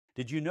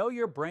Did you know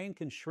your brain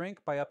can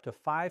shrink by up to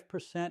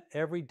 5%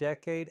 every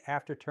decade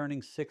after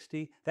turning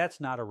 60?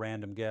 That's not a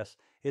random guess.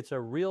 It's a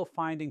real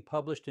finding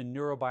published in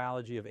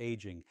Neurobiology of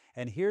Aging.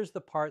 And here's the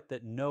part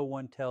that no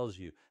one tells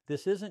you.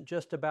 This isn't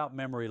just about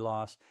memory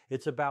loss.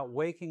 It's about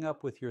waking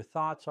up with your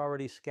thoughts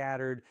already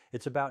scattered.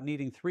 It's about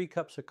needing 3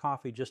 cups of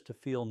coffee just to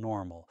feel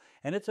normal.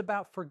 And it's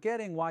about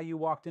forgetting why you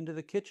walked into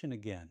the kitchen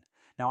again.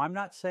 Now, I'm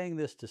not saying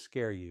this to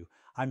scare you.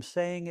 I'm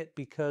saying it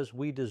because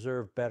we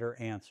deserve better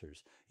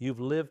answers. You've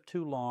lived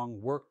too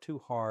long, worked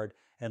too hard,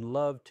 and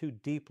loved too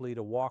deeply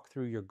to walk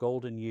through your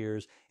golden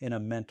years in a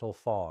mental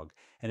fog.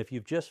 And if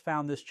you've just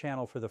found this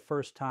channel for the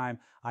first time,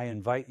 I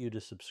invite you to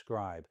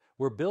subscribe.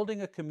 We're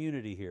building a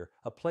community here,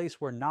 a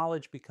place where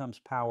knowledge becomes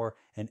power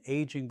and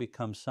aging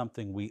becomes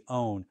something we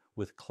own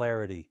with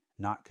clarity,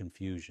 not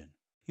confusion.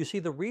 You see,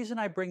 the reason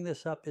I bring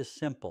this up is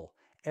simple.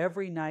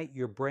 Every night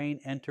your brain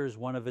enters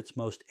one of its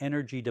most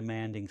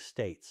energy-demanding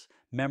states,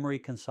 memory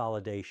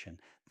consolidation.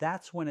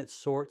 That's when it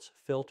sorts,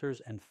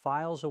 filters, and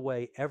files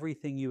away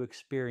everything you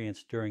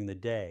experienced during the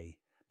day.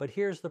 But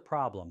here's the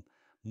problem.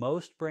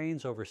 Most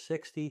brains over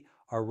 60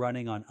 are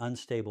running on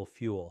unstable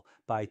fuel.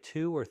 By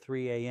 2 or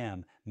 3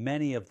 a.m.,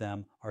 many of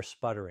them are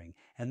sputtering.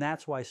 And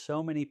that's why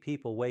so many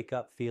people wake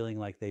up feeling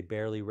like they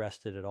barely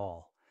rested at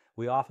all.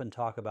 We often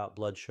talk about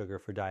blood sugar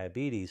for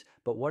diabetes,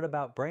 but what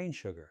about brain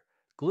sugar?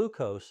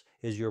 Glucose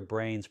is your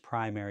brain's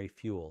primary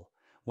fuel.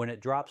 When it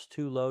drops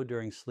too low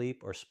during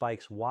sleep or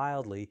spikes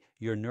wildly,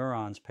 your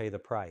neurons pay the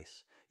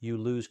price. You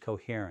lose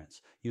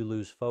coherence, you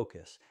lose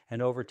focus,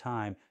 and over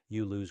time,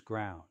 you lose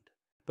ground.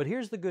 But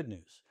here's the good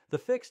news. The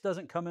fix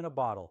doesn't come in a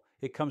bottle.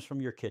 It comes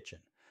from your kitchen.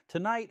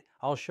 Tonight,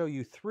 I'll show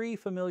you 3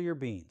 familiar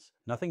beans.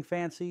 Nothing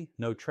fancy,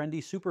 no trendy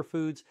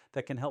superfoods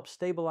that can help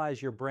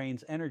stabilize your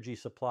brain's energy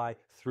supply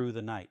through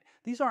the night.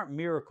 These aren't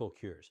miracle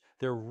cures.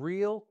 They're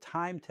real,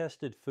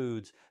 time-tested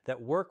foods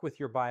that work with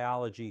your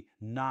biology,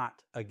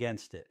 not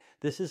against it.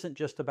 This isn't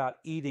just about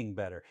eating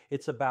better.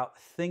 It's about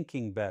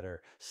thinking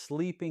better,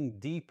 sleeping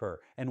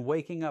deeper, and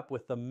waking up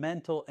with the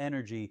mental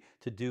energy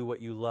to do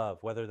what you love,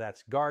 whether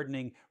that's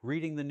gardening,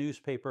 reading the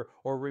newspaper,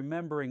 or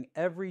remembering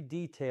every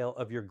detail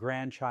of your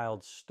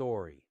grandchild's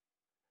story.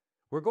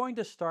 We're going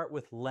to start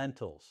with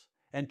lentils.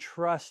 And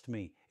trust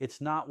me, it's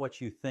not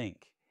what you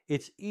think.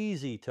 It's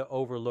easy to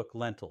overlook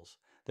lentils.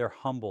 They're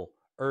humble,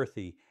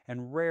 earthy,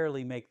 and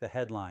rarely make the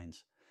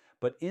headlines.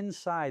 But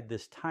inside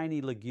this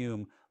tiny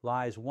legume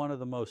lies one of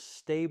the most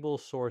stable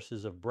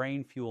sources of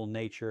brain fuel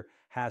nature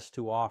has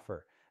to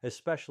offer,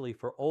 especially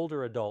for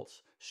older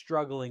adults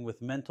struggling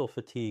with mental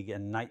fatigue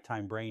and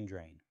nighttime brain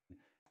drain.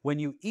 When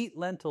you eat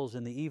lentils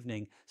in the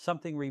evening,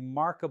 something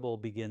remarkable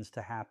begins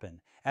to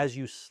happen. As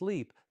you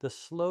sleep, the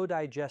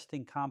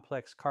slow-digesting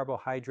complex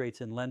carbohydrates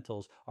in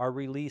lentils are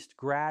released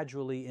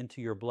gradually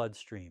into your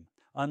bloodstream.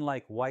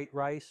 Unlike white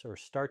rice or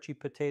starchy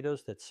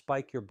potatoes that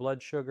spike your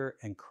blood sugar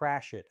and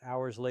crash it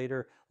hours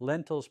later,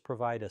 lentils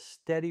provide a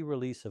steady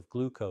release of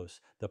glucose,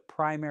 the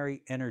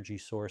primary energy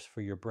source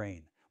for your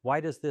brain. Why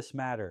does this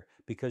matter?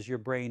 Because your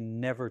brain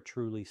never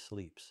truly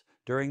sleeps.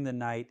 During the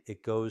night,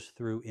 it goes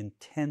through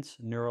intense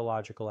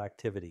neurological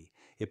activity.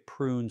 It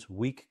prunes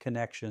weak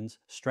connections,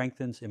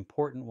 strengthens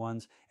important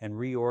ones, and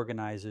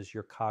reorganizes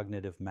your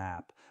cognitive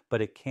map.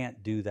 But it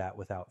can't do that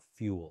without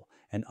fuel.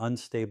 And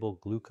unstable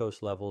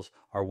glucose levels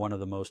are one of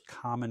the most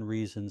common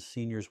reasons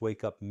seniors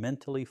wake up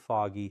mentally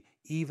foggy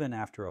even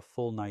after a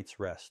full night's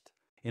rest.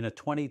 In a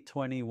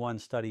 2021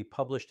 study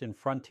published in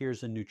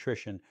Frontiers in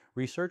Nutrition,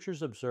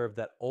 researchers observed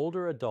that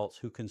older adults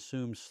who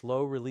consume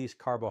slow-release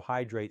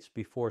carbohydrates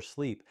before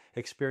sleep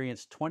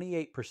experienced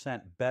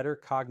 28% better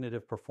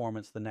cognitive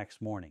performance the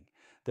next morning.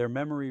 Their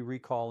memory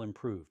recall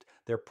improved,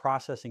 their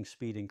processing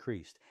speed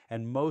increased,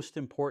 and most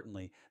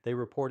importantly, they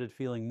reported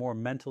feeling more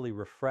mentally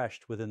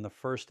refreshed within the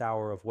first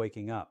hour of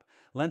waking up.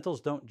 Lentils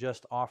don't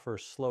just offer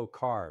slow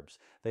carbs,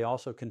 they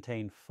also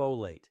contain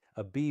folate,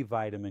 a B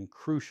vitamin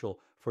crucial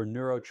for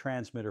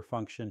neurotransmitter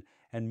function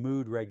and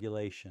mood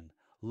regulation.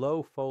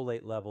 Low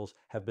folate levels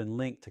have been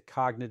linked to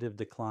cognitive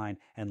decline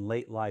and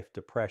late-life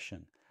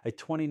depression. A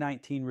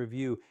 2019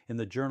 review in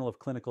the Journal of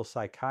Clinical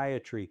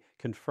Psychiatry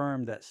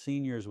confirmed that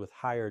seniors with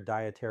higher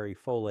dietary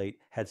folate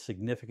had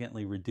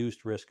significantly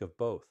reduced risk of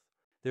both.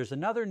 There's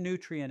another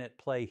nutrient at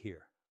play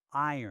here,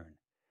 iron.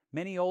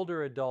 Many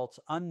older adults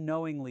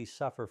unknowingly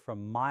suffer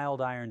from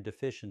mild iron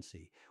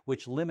deficiency,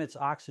 which limits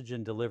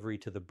oxygen delivery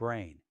to the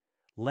brain.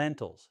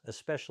 Lentils,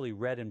 especially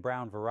red and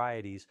brown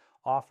varieties,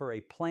 offer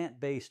a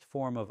plant-based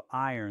form of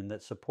iron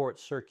that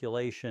supports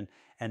circulation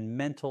and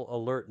mental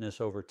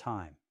alertness over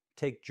time.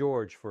 Take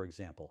George, for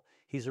example.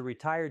 He's a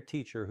retired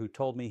teacher who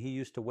told me he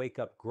used to wake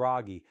up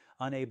groggy,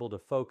 unable to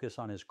focus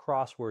on his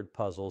crossword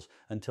puzzles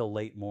until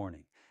late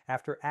morning.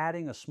 After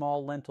adding a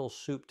small lentil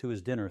soup to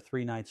his dinner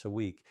 3 nights a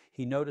week,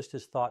 he noticed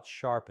his thoughts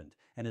sharpened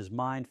and his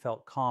mind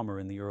felt calmer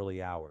in the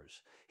early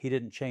hours. He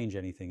didn't change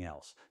anything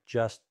else,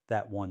 just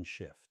that one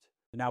shift.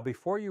 Now,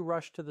 before you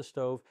rush to the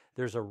stove,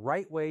 there's a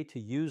right way to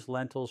use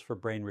lentils for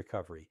brain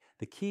recovery.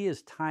 The key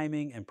is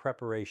timing and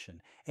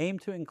preparation. Aim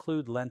to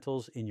include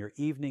lentils in your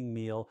evening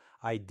meal,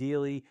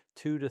 ideally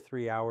 2 to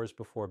 3 hours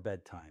before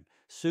bedtime.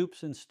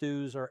 Soups and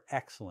stews are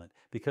excellent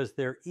because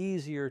they're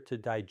easier to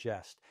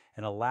digest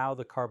and allow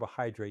the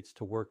carbohydrates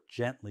to work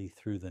gently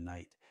through the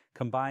night.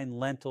 Combine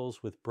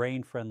lentils with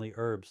brain-friendly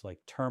herbs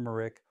like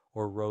turmeric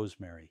or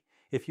rosemary.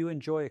 If you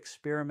enjoy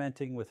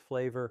experimenting with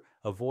flavor,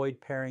 avoid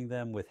pairing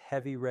them with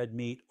heavy red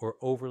meat or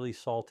overly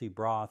salty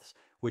broths,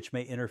 which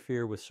may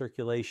interfere with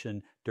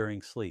circulation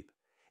during sleep.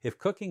 If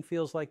cooking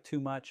feels like too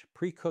much,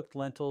 pre-cooked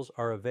lentils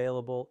are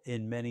available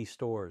in many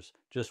stores.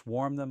 Just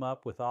warm them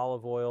up with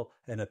olive oil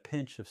and a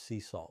pinch of sea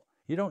salt.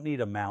 You don't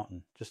need a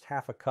mountain. Just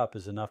half a cup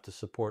is enough to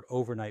support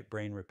overnight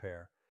brain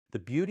repair. The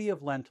beauty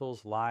of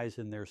lentils lies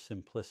in their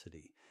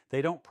simplicity.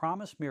 They don't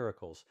promise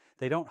miracles.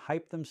 They don't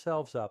hype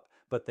themselves up,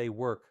 but they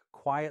work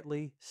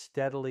quietly,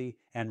 steadily,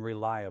 and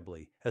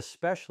reliably,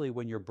 especially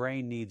when your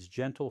brain needs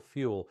gentle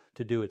fuel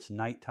to do its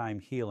nighttime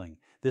healing.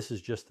 This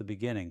is just the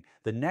beginning.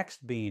 The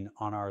next bean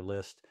on our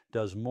list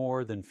does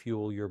more than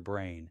fuel your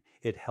brain.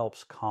 It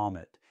helps calm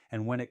it.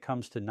 And when it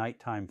comes to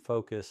nighttime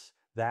focus,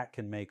 that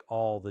can make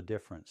all the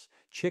difference.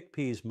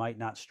 Chickpeas might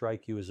not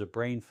strike you as a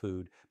brain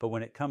food, but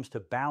when it comes to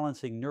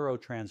balancing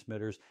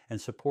neurotransmitters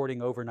and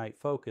supporting overnight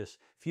focus,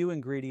 few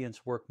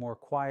ingredients work more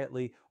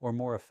quietly or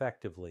more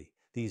effectively.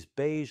 These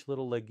beige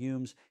little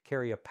legumes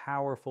carry a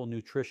powerful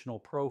nutritional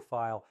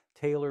profile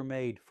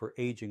tailor-made for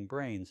aging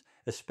brains,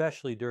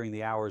 especially during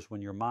the hours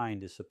when your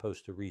mind is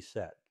supposed to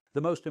reset.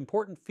 The most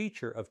important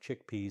feature of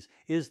chickpeas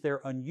is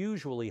their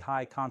unusually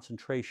high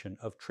concentration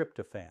of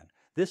tryptophan.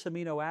 This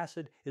amino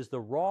acid is the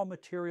raw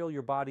material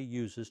your body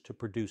uses to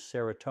produce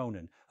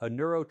serotonin, a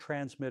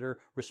neurotransmitter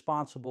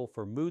responsible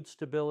for mood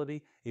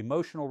stability,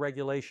 emotional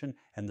regulation,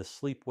 and the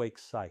sleep-wake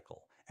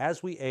cycle.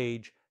 As we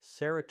age,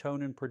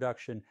 serotonin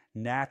production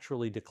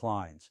naturally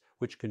declines,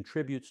 which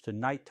contributes to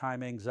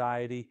nighttime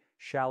anxiety,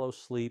 shallow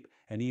sleep,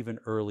 and even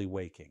early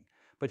waking.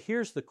 But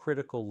here's the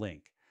critical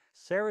link.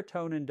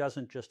 Serotonin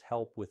doesn't just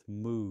help with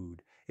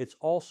mood, it's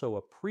also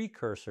a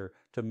precursor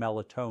to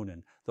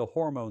melatonin, the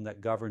hormone that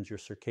governs your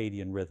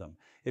circadian rhythm.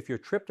 If your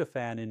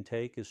tryptophan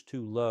intake is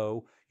too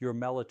low, your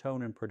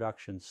melatonin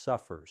production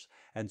suffers,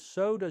 and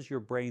so does your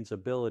brain's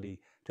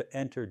ability to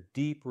enter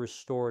deep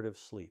restorative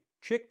sleep.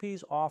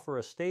 Chickpeas offer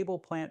a stable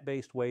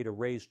plant-based way to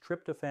raise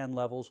tryptophan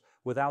levels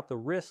without the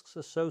risks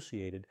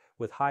associated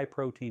with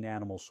high-protein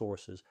animal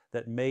sources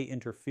that may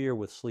interfere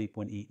with sleep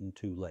when eaten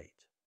too late.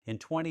 In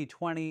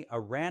 2020,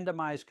 a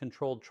randomized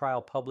controlled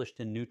trial published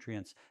in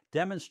Nutrients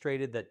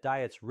demonstrated that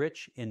diets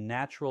rich in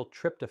natural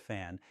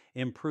tryptophan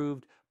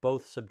improved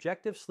both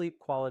subjective sleep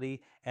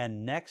quality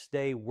and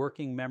next-day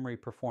working memory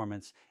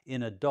performance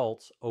in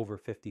adults over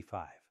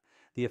 55.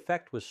 The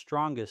effect was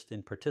strongest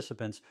in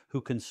participants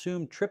who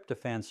consumed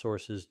tryptophan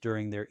sources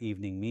during their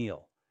evening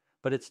meal.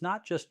 But it's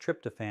not just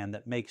tryptophan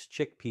that makes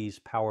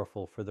chickpeas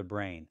powerful for the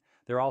brain.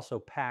 They're also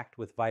packed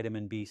with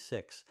vitamin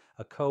B6,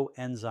 a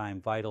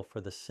coenzyme vital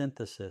for the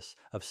synthesis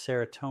of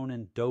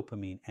serotonin,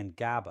 dopamine, and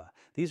GABA.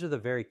 These are the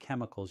very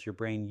chemicals your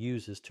brain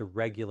uses to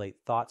regulate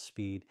thought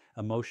speed,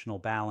 emotional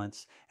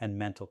balance, and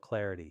mental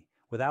clarity.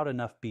 Without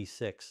enough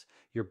B6,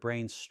 your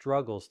brain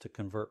struggles to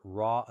convert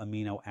raw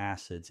amino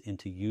acids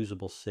into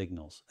usable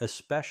signals,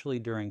 especially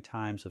during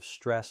times of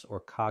stress or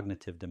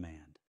cognitive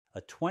demand.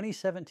 A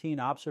 2017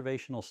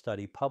 observational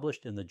study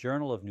published in the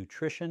Journal of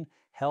Nutrition,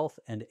 Health,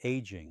 and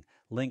Aging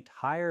linked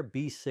higher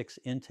B6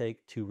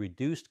 intake to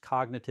reduced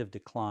cognitive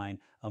decline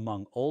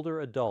among older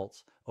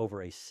adults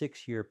over a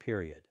 6-year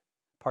period.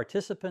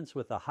 Participants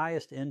with the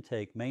highest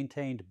intake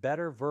maintained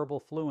better verbal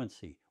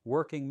fluency,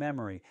 working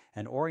memory,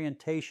 and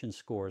orientation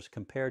scores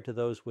compared to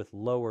those with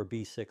lower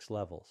B6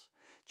 levels.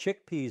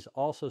 Chickpeas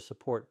also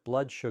support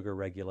blood sugar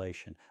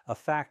regulation, a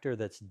factor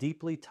that's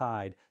deeply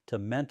tied to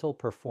mental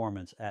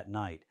performance at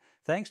night.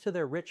 Thanks to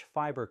their rich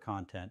fiber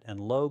content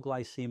and low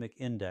glycemic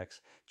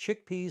index,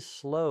 chickpeas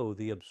slow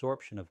the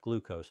absorption of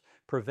glucose,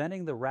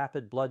 preventing the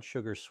rapid blood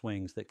sugar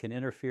swings that can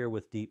interfere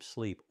with deep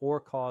sleep or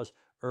cause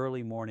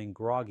early morning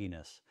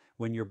grogginess.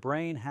 When your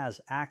brain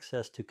has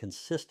access to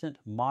consistent,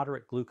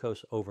 moderate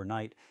glucose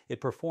overnight, it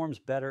performs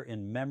better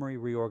in memory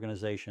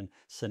reorganization,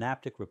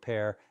 synaptic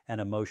repair, and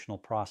emotional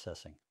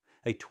processing.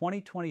 A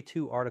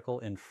 2022 article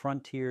in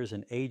Frontiers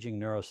in Aging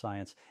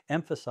Neuroscience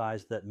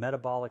emphasized that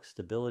metabolic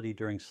stability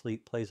during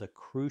sleep plays a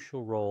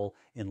crucial role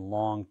in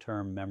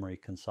long-term memory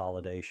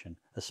consolidation,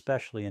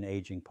 especially in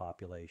aging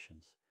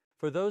populations.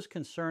 For those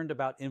concerned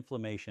about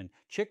inflammation,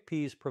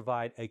 chickpeas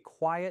provide a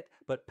quiet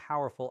but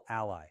powerful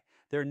ally.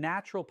 Their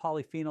natural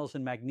polyphenols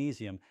and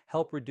magnesium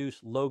help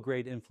reduce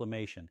low-grade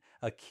inflammation,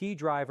 a key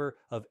driver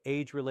of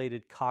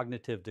age-related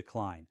cognitive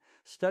decline.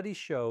 Studies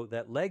show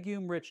that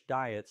legume-rich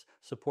diets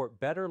support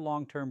better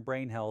long-term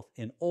brain health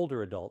in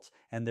older adults,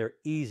 and they're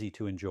easy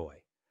to enjoy.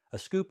 A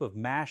scoop of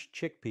mashed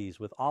chickpeas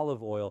with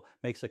olive oil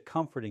makes a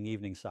comforting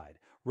evening side.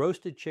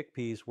 Roasted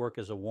chickpeas work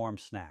as a warm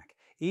snack.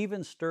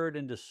 Even stirred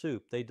into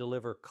soup, they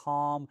deliver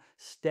calm,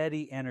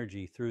 steady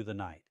energy through the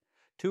night.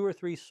 2 or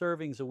 3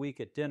 servings a week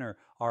at dinner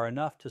are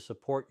enough to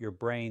support your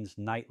brain's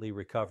nightly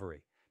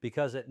recovery.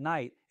 Because at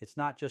night, it's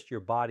not just your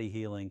body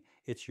healing,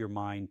 it's your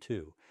mind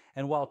too.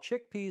 And while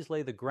chickpeas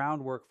lay the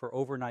groundwork for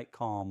overnight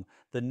calm,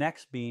 the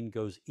next bean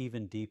goes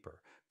even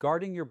deeper.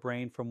 guarding your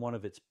brain from one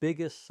of its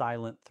biggest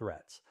silent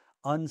threats,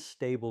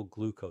 unstable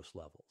glucose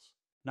levels.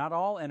 Not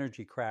all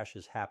energy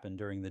crashes happen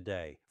during the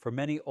day. For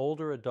many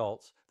older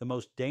adults, the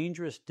most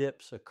dangerous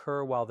dips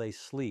occur while they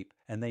sleep,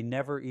 and they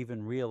never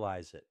even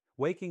realize it.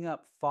 Waking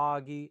up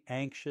foggy,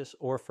 anxious,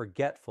 or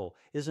forgetful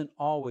isn't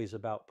always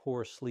about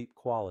poor sleep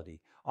quality.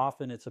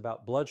 Often it's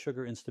about blood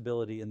sugar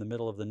instability in the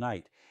middle of the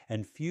night,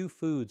 and few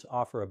foods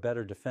offer a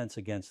better defense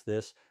against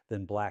this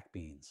than black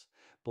beans.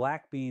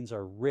 Black beans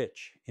are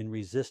rich in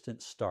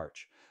resistant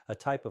starch, a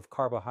type of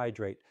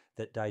carbohydrate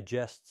that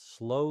digests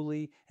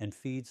slowly and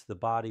feeds the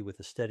body with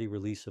a steady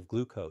release of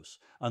glucose.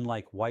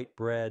 Unlike white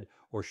bread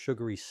or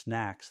sugary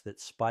snacks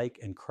that spike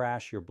and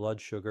crash your blood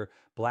sugar,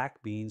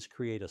 black beans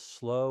create a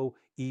slow,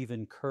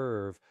 even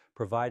curve,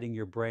 providing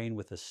your brain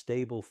with a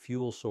stable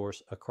fuel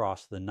source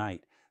across the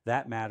night.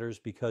 That matters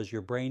because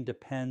your brain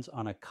depends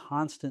on a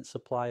constant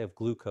supply of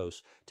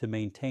glucose to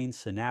maintain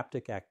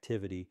synaptic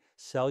activity,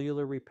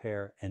 cellular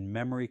repair, and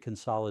memory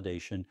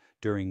consolidation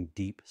during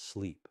deep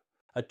sleep.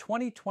 A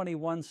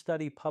 2021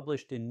 study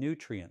published in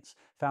Nutrients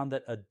found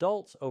that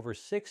adults over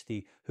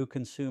 60 who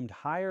consumed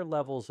higher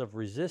levels of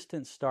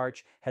resistant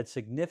starch had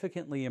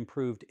significantly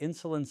improved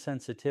insulin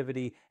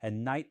sensitivity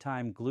and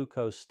nighttime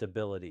glucose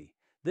stability.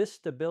 This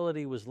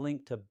stability was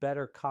linked to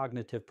better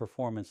cognitive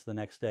performance the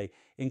next day,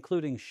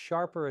 including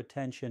sharper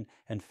attention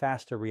and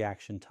faster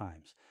reaction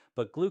times.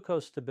 But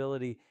glucose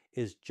stability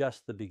is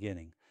just the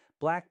beginning.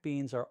 Black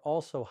beans are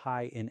also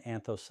high in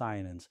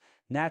anthocyanins,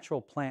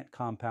 natural plant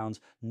compounds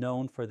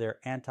known for their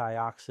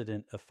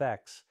antioxidant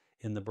effects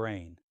in the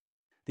brain.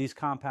 These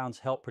compounds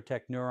help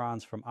protect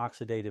neurons from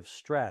oxidative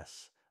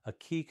stress, a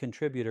key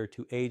contributor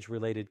to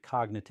age-related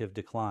cognitive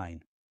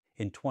decline.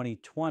 In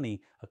 2020,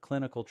 a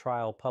clinical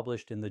trial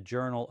published in the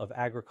Journal of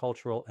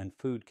Agricultural and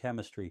Food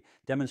Chemistry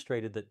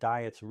demonstrated that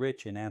diets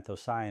rich in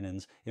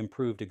anthocyanins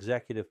improved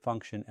executive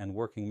function and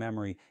working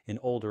memory in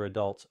older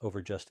adults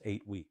over just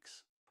 8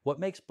 weeks. What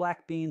makes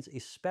black beans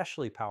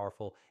especially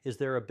powerful is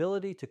their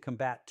ability to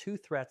combat two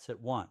threats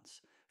at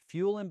once: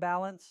 fuel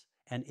imbalance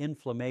and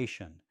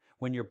inflammation.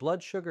 When your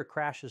blood sugar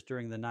crashes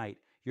during the night,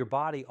 your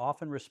body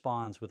often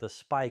responds with a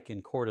spike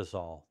in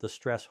cortisol, the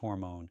stress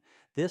hormone.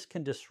 This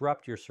can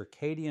disrupt your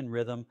circadian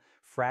rhythm,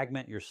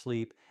 fragment your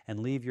sleep,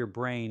 and leave your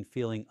brain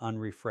feeling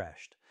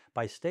unrefreshed.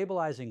 By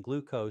stabilizing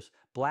glucose,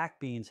 black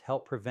beans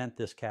help prevent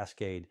this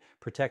cascade,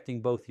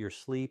 protecting both your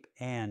sleep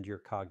and your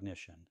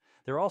cognition.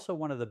 They're also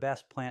one of the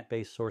best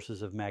plant-based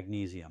sources of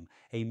magnesium,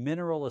 a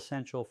mineral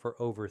essential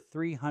for over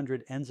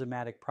 300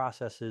 enzymatic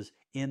processes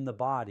in the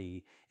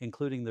body,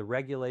 including the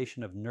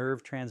regulation of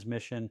nerve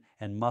transmission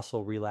and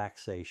muscle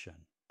relaxation.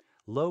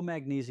 Low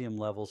magnesium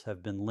levels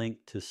have been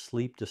linked to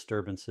sleep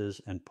disturbances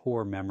and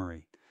poor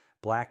memory.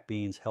 Black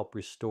beans help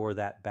restore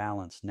that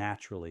balance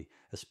naturally,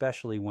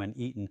 especially when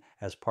eaten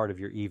as part of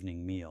your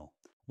evening meal.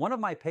 One of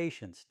my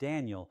patients,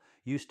 Daniel,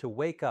 used to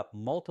wake up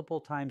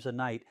multiple times a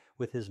night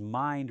with his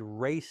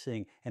mind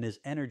racing and his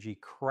energy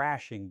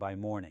crashing by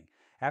morning.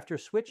 After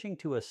switching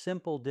to a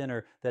simple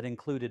dinner that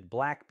included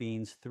black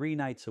beans 3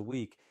 nights a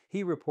week,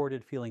 he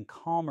reported feeling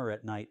calmer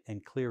at night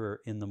and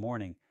clearer in the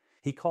morning.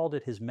 He called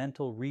it his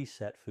mental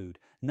reset food.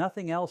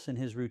 Nothing else in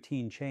his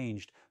routine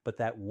changed, but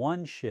that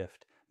one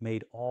shift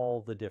made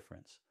all the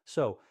difference.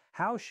 So,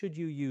 how should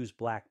you use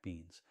black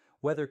beans?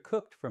 Whether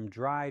cooked from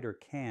dried or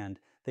canned,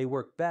 they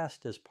work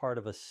best as part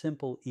of a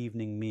simple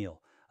evening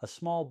meal. A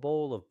small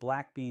bowl of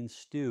black bean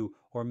stew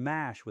or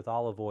mash with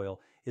olive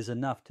oil is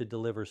enough to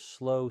deliver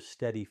slow,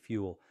 steady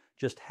fuel.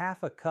 Just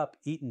half a cup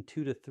eaten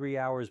 2 to 3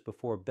 hours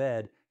before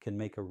bed can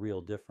make a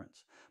real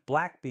difference.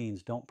 Black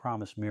beans don't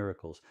promise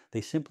miracles.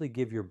 They simply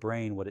give your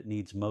brain what it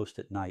needs most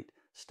at night: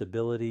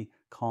 stability,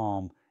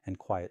 calm, and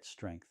quiet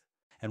strength.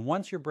 And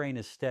once your brain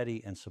is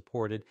steady and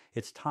supported,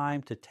 it's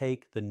time to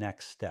take the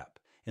next step.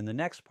 In the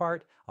next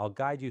part, I'll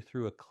guide you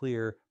through a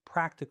clear,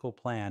 practical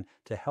plan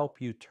to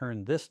help you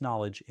turn this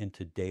knowledge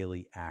into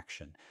daily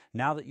action.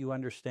 Now that you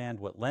understand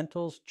what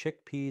lentils,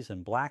 chickpeas,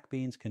 and black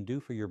beans can do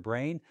for your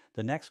brain,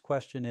 the next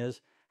question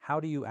is, how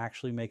do you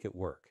actually make it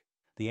work?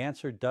 The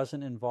answer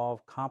doesn't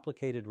involve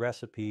complicated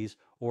recipes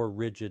or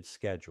rigid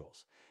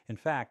schedules. In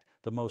fact,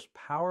 the most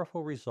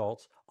powerful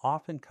results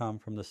often come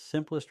from the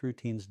simplest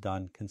routines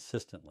done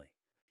consistently.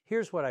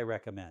 Here's what I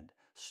recommend.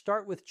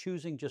 Start with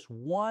choosing just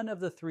one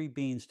of the 3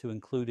 beans to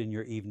include in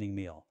your evening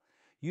meal.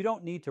 You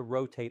don't need to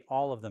rotate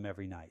all of them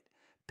every night.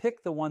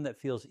 Pick the one that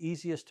feels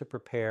easiest to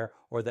prepare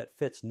or that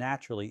fits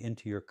naturally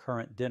into your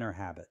current dinner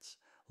habits.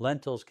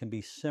 Lentils can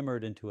be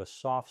simmered into a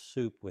soft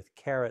soup with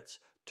carrots,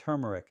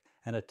 turmeric,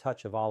 and a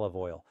touch of olive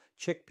oil.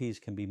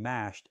 Chickpeas can be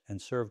mashed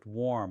and served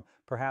warm,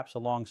 perhaps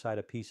alongside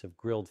a piece of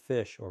grilled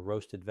fish or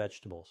roasted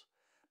vegetables.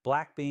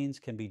 Black beans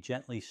can be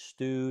gently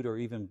stewed or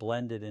even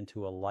blended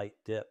into a light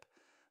dip.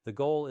 The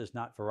goal is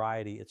not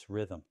variety, it's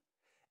rhythm.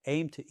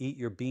 Aim to eat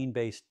your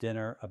bean-based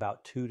dinner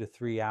about 2 to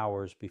 3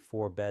 hours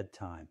before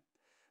bedtime.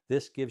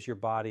 This gives your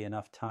body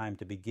enough time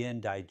to begin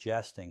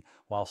digesting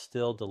while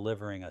still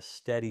delivering a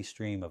steady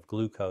stream of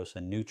glucose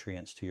and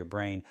nutrients to your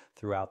brain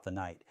throughout the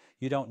night.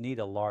 You don't need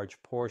a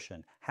large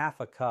portion. Half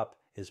a cup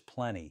is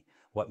plenty.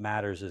 What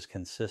matters is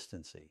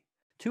consistency.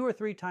 2 or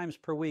 3 times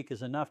per week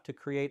is enough to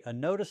create a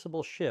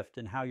noticeable shift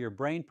in how your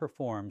brain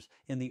performs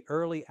in the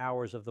early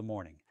hours of the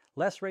morning.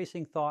 Less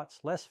racing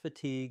thoughts, less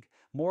fatigue,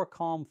 more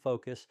calm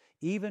focus,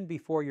 even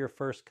before your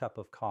first cup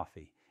of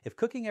coffee. If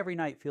cooking every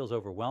night feels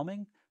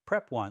overwhelming,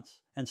 prep once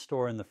and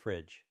store in the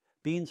fridge.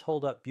 Beans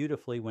hold up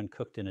beautifully when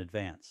cooked in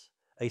advance.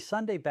 A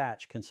Sunday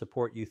batch can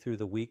support you through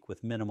the week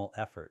with minimal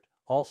effort.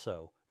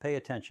 Also, pay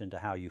attention to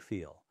how you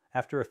feel.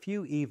 After a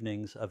few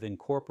evenings of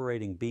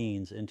incorporating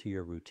beans into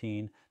your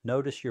routine,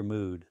 notice your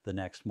mood the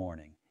next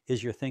morning.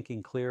 Is your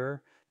thinking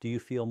clearer? Do you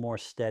feel more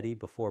steady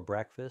before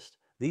breakfast?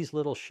 These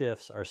little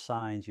shifts are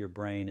signs your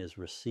brain is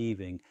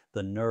receiving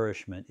the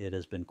nourishment it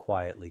has been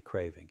quietly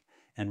craving.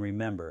 And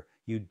remember,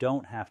 you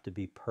don't have to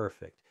be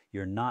perfect.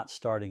 You're not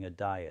starting a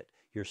diet.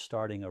 You're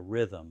starting a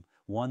rhythm,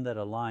 one that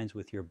aligns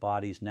with your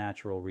body's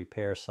natural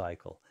repair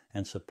cycle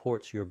and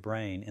supports your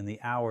brain in the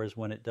hours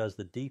when it does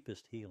the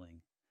deepest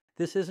healing.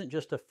 This isn't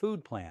just a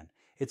food plan,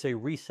 it's a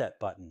reset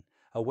button,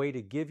 a way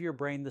to give your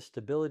brain the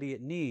stability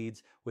it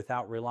needs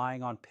without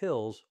relying on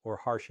pills or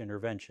harsh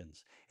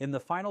interventions. In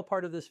the final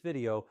part of this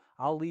video,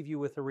 I'll leave you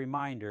with a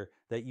reminder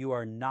that you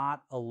are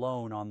not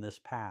alone on this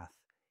path.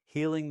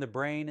 Healing the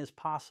brain is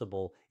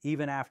possible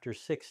even after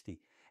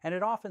 60, and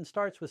it often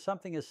starts with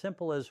something as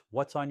simple as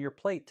what's on your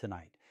plate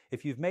tonight.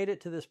 If you've made it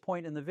to this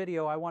point in the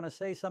video, I want to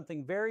say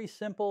something very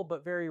simple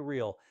but very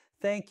real.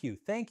 Thank you.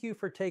 Thank you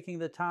for taking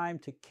the time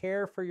to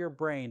care for your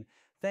brain.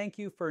 Thank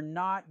you for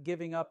not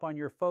giving up on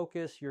your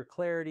focus, your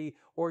clarity,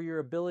 or your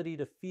ability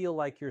to feel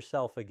like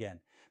yourself again.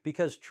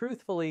 Because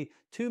truthfully,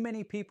 too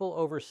many people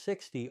over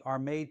 60 are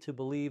made to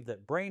believe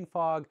that brain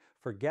fog,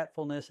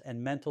 forgetfulness,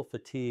 and mental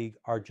fatigue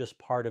are just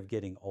part of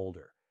getting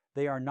older.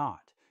 They are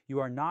not. You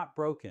are not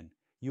broken.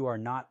 You are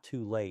not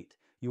too late.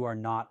 You are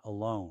not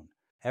alone.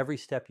 Every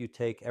step you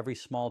take, every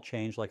small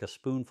change like a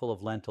spoonful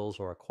of lentils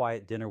or a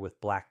quiet dinner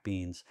with black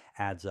beans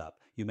adds up.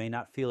 You may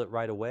not feel it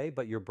right away,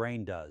 but your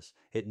brain does.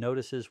 It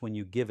notices when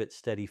you give it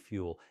steady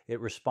fuel. It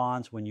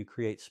responds when you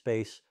create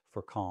space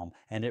for calm,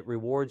 and it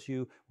rewards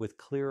you with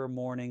clearer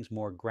mornings,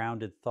 more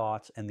grounded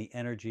thoughts, and the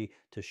energy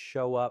to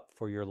show up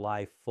for your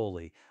life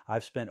fully.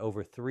 I've spent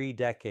over 3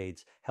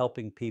 decades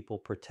helping people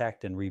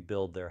protect and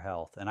rebuild their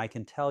health, and I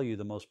can tell you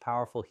the most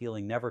powerful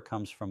healing never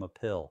comes from a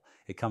pill.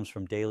 It comes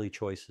from daily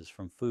choices,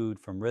 from food,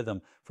 from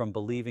rhythm, from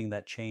believing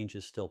that change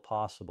is still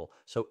possible.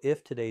 So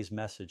if today's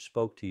message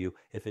spoke to you,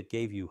 if it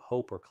gave you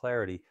hope or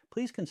clarity,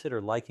 please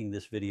consider liking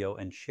this video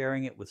and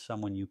sharing it with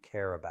someone you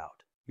care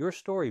about. Your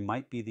story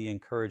might be the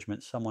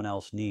encouragement someone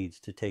else needs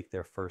to take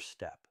their first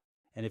step.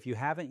 And if you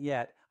haven't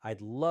yet, I'd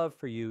love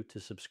for you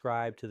to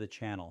subscribe to the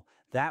channel.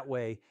 That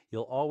way,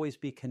 you'll always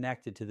be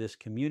connected to this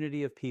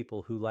community of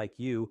people who, like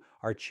you,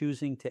 are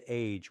choosing to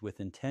age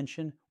with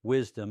intention,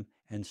 wisdom,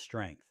 and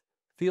strength.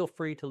 Feel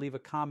free to leave a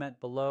comment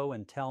below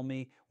and tell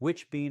me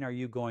which bean are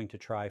you going to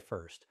try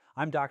first.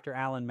 I'm Dr.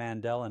 Alan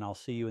Mandell, and I'll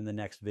see you in the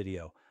next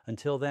video.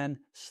 Until then,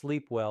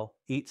 sleep well,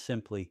 eat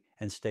simply,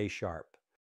 and stay sharp.